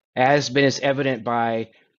 As been as evident by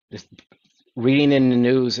reading in the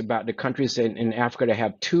news about the countries in Africa that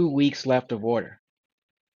have 2 weeks left of water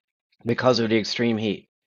because of the extreme heat.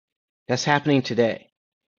 That's happening today.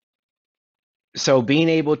 So being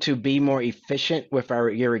able to be more efficient with our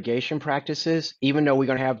irrigation practices, even though we're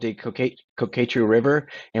going to have the Conecuh River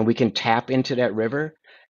and we can tap into that river,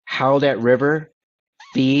 how that river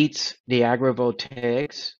feeds the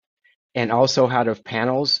agrivoltaics, and also how the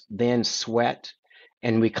panels then sweat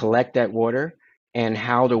and we collect that water, and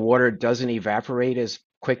how the water doesn't evaporate as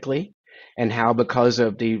quickly, and how, because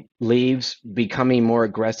of the leaves becoming more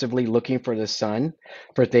aggressively looking for the sun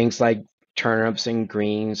for things like turnips and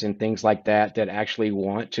greens and things like that actually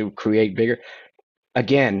want to create bigger.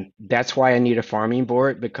 Again, that's why I need a farming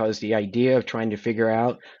board, because the idea of trying to figure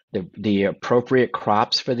out the appropriate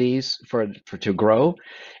crops for these to grow,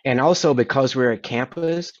 and also because we're a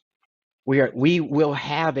campus, we will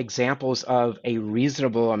have examples of a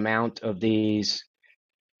reasonable amount of these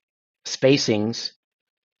spacings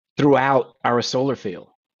throughout our solar field.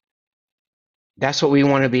 That's what we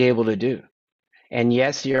want to be able to do. And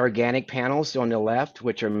yes, the organic panels on the left,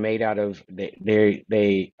 which are made out of,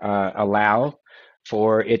 they allow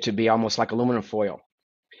for it to be almost like aluminum foil.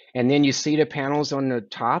 And then you see the panels on the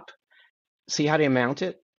top, see how they mount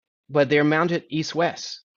it? But they're mounted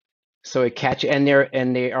east-west. So it catch and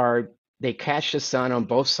they catch the sun on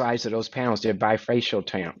both sides of those panels. They're bifacial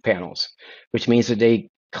panels, which means that they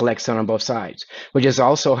collect sun on both sides, which is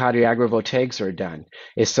also how the agrivoltaics are done,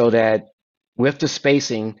 is so that with the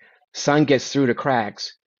spacing, sun gets through the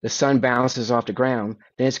cracks, the sun bounces off the ground,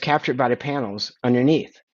 then it's captured by the panels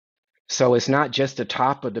underneath. So it's not just the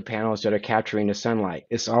top of the panels that are capturing the sunlight.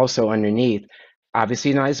 It's also underneath.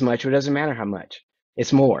 Obviously not as much, but it doesn't matter how much.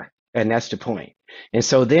 It's more, and that's the point. And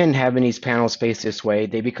so then having these panels faced this way,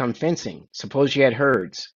 they become fencing. Suppose you had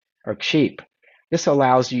herds or sheep. This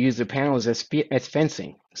allows you to use the panels as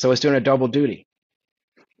fencing. So it's doing a double duty.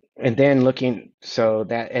 And then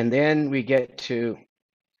and then we get to,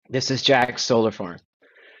 this is Jack's solar farm.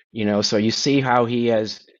 So you see how he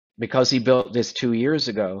has, because he built this 2 years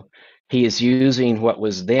ago, he is using what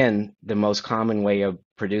was then the most common way of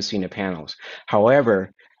producing the panels.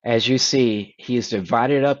 However, as you see, he has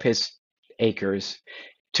divided up his acres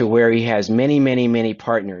to where he has many, many, many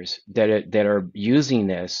partners that are using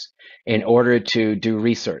this in order to do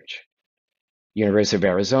research. University of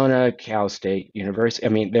Arizona, Cal State University. I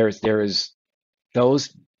mean, there is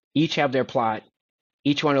those, each have their plot.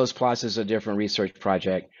 Each one of those plots is a different research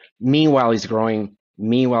project. Meanwhile, he's growing.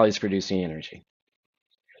 Meanwhile, he's producing energy.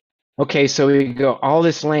 Okay, so we go, all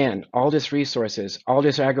this land, all this resources, all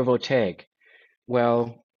this agrivoltaic.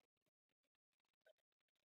 Well,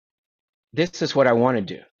 this is what I want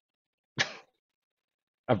to do.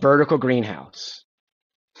 A vertical greenhouse.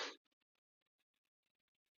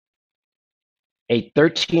 A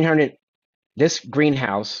 1,300, this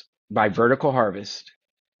greenhouse by vertical harvest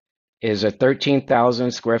is a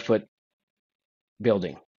 13,000 square foot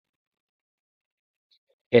building.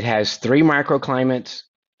 It has 3 microclimates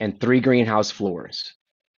and 3 greenhouse floors.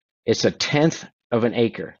 It's 1/10 of an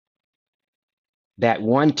acre. That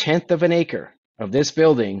 1/10 of an acre of this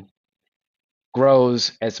building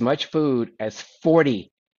grows as much food as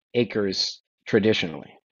 40 acres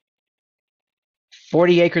traditionally.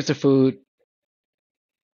 40 acres of food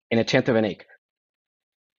in 1/10 of an acre.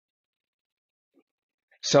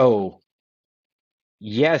 So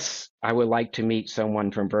yes, I would like to meet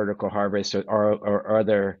someone from Vertical Harvest or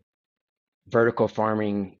other vertical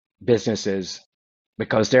farming businesses,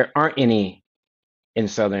 because there aren't any in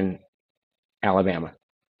southern Alabama.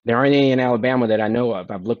 There aren't any in Alabama that I know of.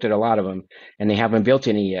 I've looked at a lot of them, and they haven't built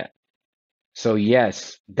any yet. So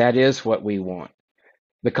yes, that is what we want.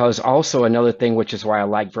 Because also another thing, which is why I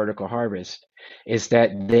like Vertical Harvest, is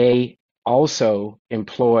that they also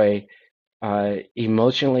employ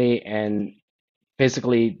emotionally and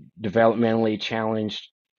physically, developmentally challenged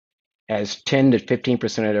as 10 to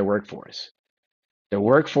 15% of their workforce. The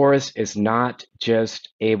workforce is not just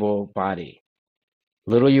able-bodied.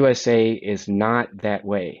 Little USA is not that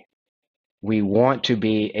way. We want to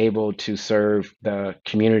be able to serve the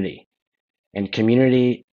community, and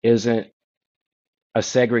community isn't a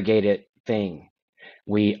segregated thing.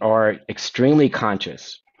 We are extremely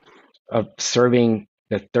conscious of serving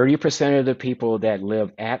the 30% of the people that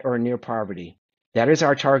live at or near poverty. That is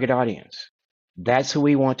our target audience. That's who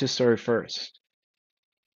we want to serve first.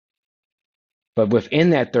 But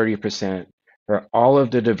within that 30% are all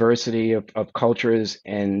of the diversity of cultures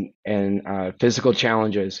and physical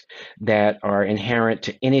challenges that are inherent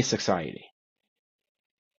to any society.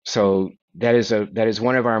 So that is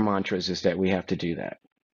one of our mantras, is that we have to do that.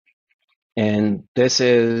 And this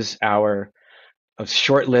is a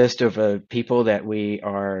short list of people that we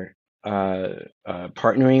are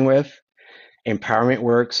partnering with. Empowerment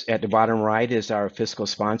Works at the bottom right is our fiscal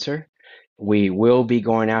sponsor. We will be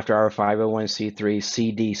going after our 501c3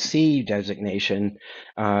 CDC designation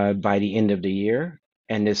by the end of the year.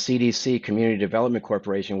 And the CDC, Community Development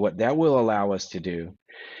Corporation, what that will allow us to do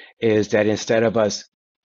is that instead of us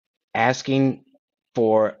asking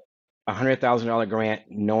for a $100,000 grant,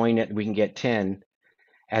 knowing that we can get 10,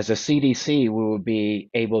 as a CDC, we will be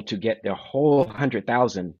able to get the whole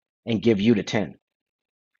 100,000 and give you the 10.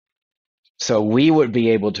 So we would be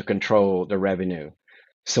able to control the revenue,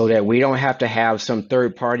 so that we don't have to have some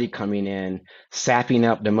third party coming in, sapping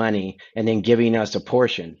up the money and then giving us a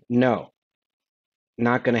portion. No,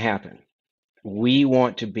 not going to happen. We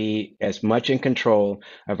want to be as much in control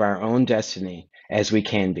of our own destiny as we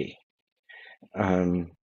can be.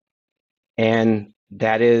 And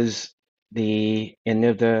that is the end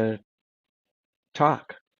of the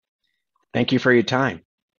talk. Thank you for your time.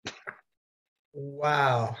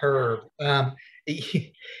 Wow, Herb.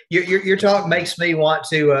 Your talk makes me want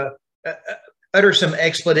to utter some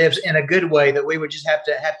expletives in a good way that we would just have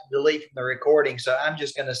to delete from the recording. So I'm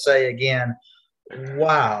just going to say again,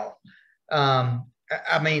 wow.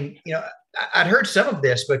 I mean, I'd heard some of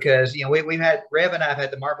this because we've had Rev and I've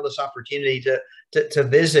had the marvelous opportunity to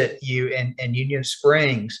visit you in Union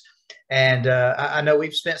Springs, and I know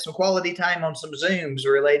we've spent some quality time on some Zooms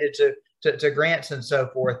related to grants and so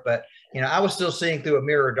forth. But I was still seeing through a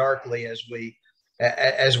mirror darkly, as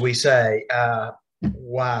we say.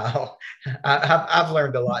 Wow, I've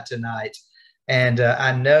learned a lot tonight, and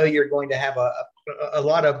I know you're going to have a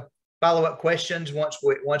lot of follow-up questions once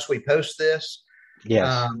we post this.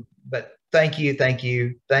 Yes. But thank you, thank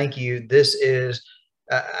you, thank you. This is,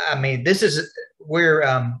 I mean, this is we're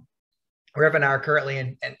Rev and I are currently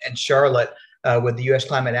in Charlotte with the U.S.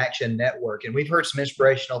 Climate Action Network, and we've heard some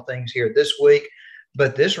inspirational things here this week.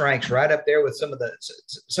 But this ranks right up there with some of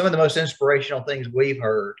the most inspirational things we've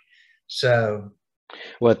heard. So,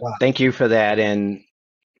 Well, wow. thank you for that,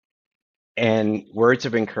 and words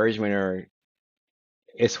of encouragement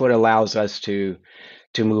it's what allows us to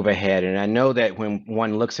move ahead. And I know that when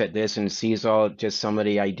one looks at this and sees just some of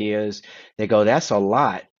the ideas, they go, "That's a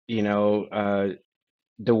lot."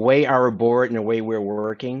 The way our board and the way we're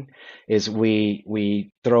working is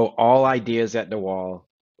we throw all ideas at the wall.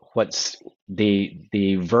 What's the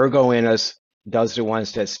Virgo in us does the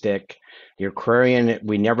ones that stick. The Aquarian,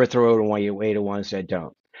 we never throw away the ones that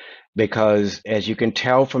don't. Because as you can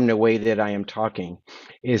tell from the way that I am talking,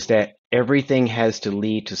 is that everything has to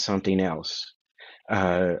lead to something else.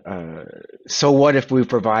 So what if we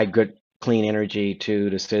provide good, clean energy to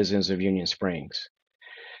the citizens of Union Springs?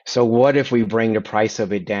 So what if we bring the price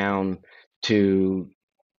of it down to,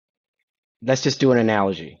 let's just do an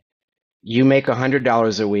analogy. You make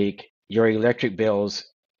 $100 a week, your electric bill's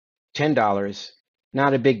 $10,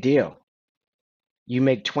 not a big deal. You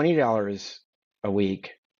make $20 a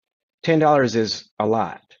week, $10 is a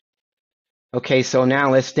lot. Okay, so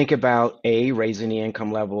now let's think about A, raising the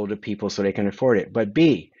income level to people so they can afford it. But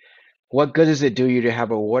B, what good does it do you to have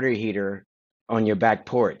a water heater on your back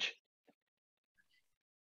porch?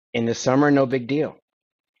 In the summer, no big deal.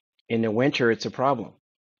 In the winter, it's a problem.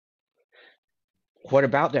 What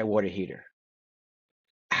about that water heater?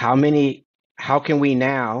 How can we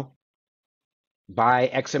now buy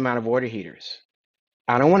X amount of water heaters?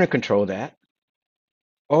 I don't want to control that.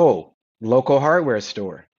 Oh, local hardware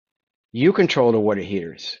store. You control the water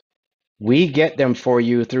heaters. We get them for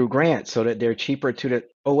you through grants so that they're cheaper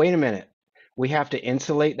oh, wait a minute. We have to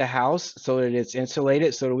insulate the house so that it's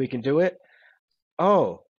insulated so that we can do it.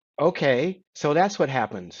 Oh, okay. So that's what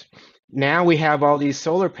happens. Now we have all these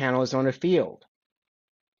solar panels on a field.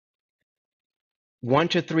 1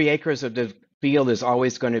 to 3 acres of the field is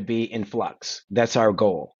always going to be in flux. That's our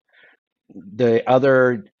goal. The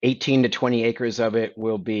other 18 to 20 acres of it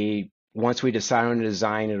will be, once we decide on the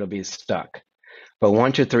design, it'll be stuck. But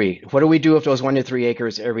 1 to 3, what do we do with those 1 to 3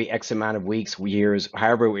 acres every X amount of weeks, years,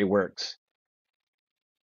 however it works?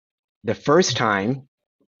 The first time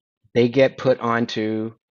they get put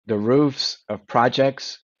onto the roofs of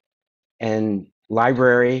projects and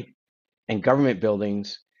library and government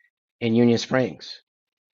buildings in Union Springs.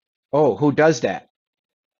 Oh, who does that?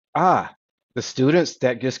 Ah, the students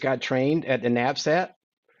that just got trained at the NAPSAT.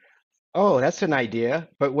 Oh, that's an idea.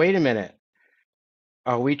 But wait a minute.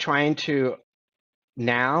 Are we trying to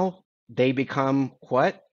now they become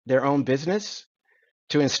what? Their own business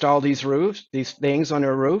to install these roofs, these things on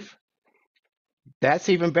their roof? That's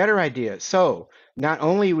even better idea. So not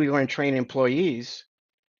only are we going to train employees,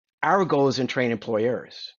 our goal is to train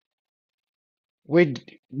employers. We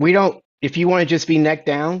don't, if you want to just be neck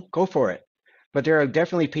down, go for it. But there are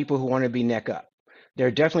definitely people who want to be neck up. There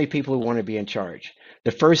are definitely people who want to be in charge.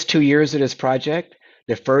 The first 2 years of this project,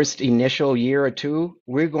 the first initial year or two,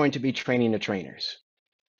 we're going to be training the trainers.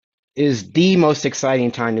 It is the most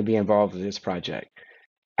exciting time to be involved with this project.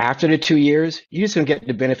 After the 2 years, you're just going to get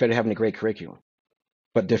the benefit of having a great curriculum.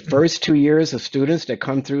 But the first 2 years of students that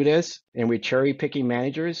come through this, and we're cherry picking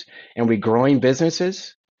managers, and we're growing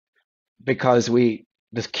businesses, because the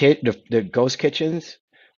ghost kitchens,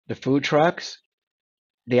 the food trucks,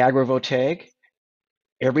 the agrivoltaic,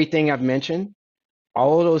 everything I've mentioned,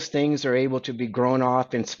 all of those things are able to be grown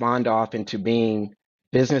off and spawned off into being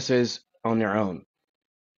businesses on their own.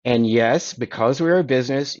 And yes, because we're a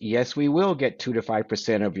business, yes, we will get 2 to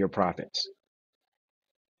 5% of your profits.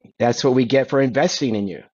 That's what we get for investing in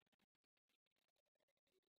you.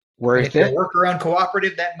 And Worth if you're a it? worker-owned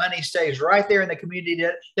cooperative, that money stays right there in the community.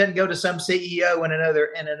 Doesn't go to some CEO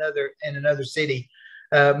in another city,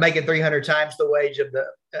 making 300 times the wage of the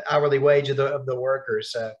hourly wage of the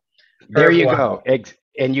workers. There Herb, you wow. go.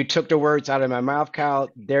 And you took the words out of my mouth, Kyle.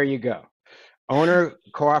 There you go. Owner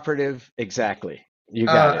cooperative, exactly. You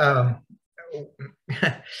got it.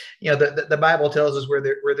 Uh, the Bible tells us where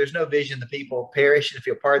there's no vision, the people perish. And if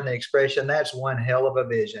you'll pardon the expression, that's one hell of a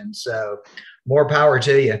vision. So more power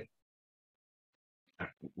to you.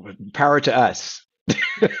 Power to us.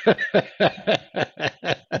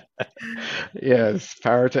 Yes,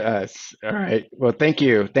 power to us. All right. Well, thank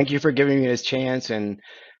you. Thank you for giving me this chance, and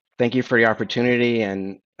thank you for the opportunity.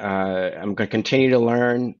 And I'm going to continue to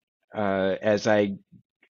learn as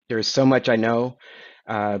there's so much I know,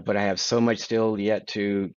 but I have so much still yet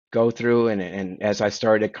to go through. And as I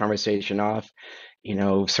started the conversation off,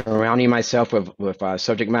 surrounding myself with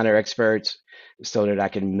subject matter experts so that I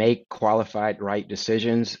can make qualified, right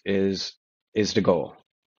decisions is the goal.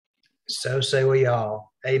 So say we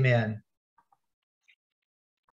all. Amen.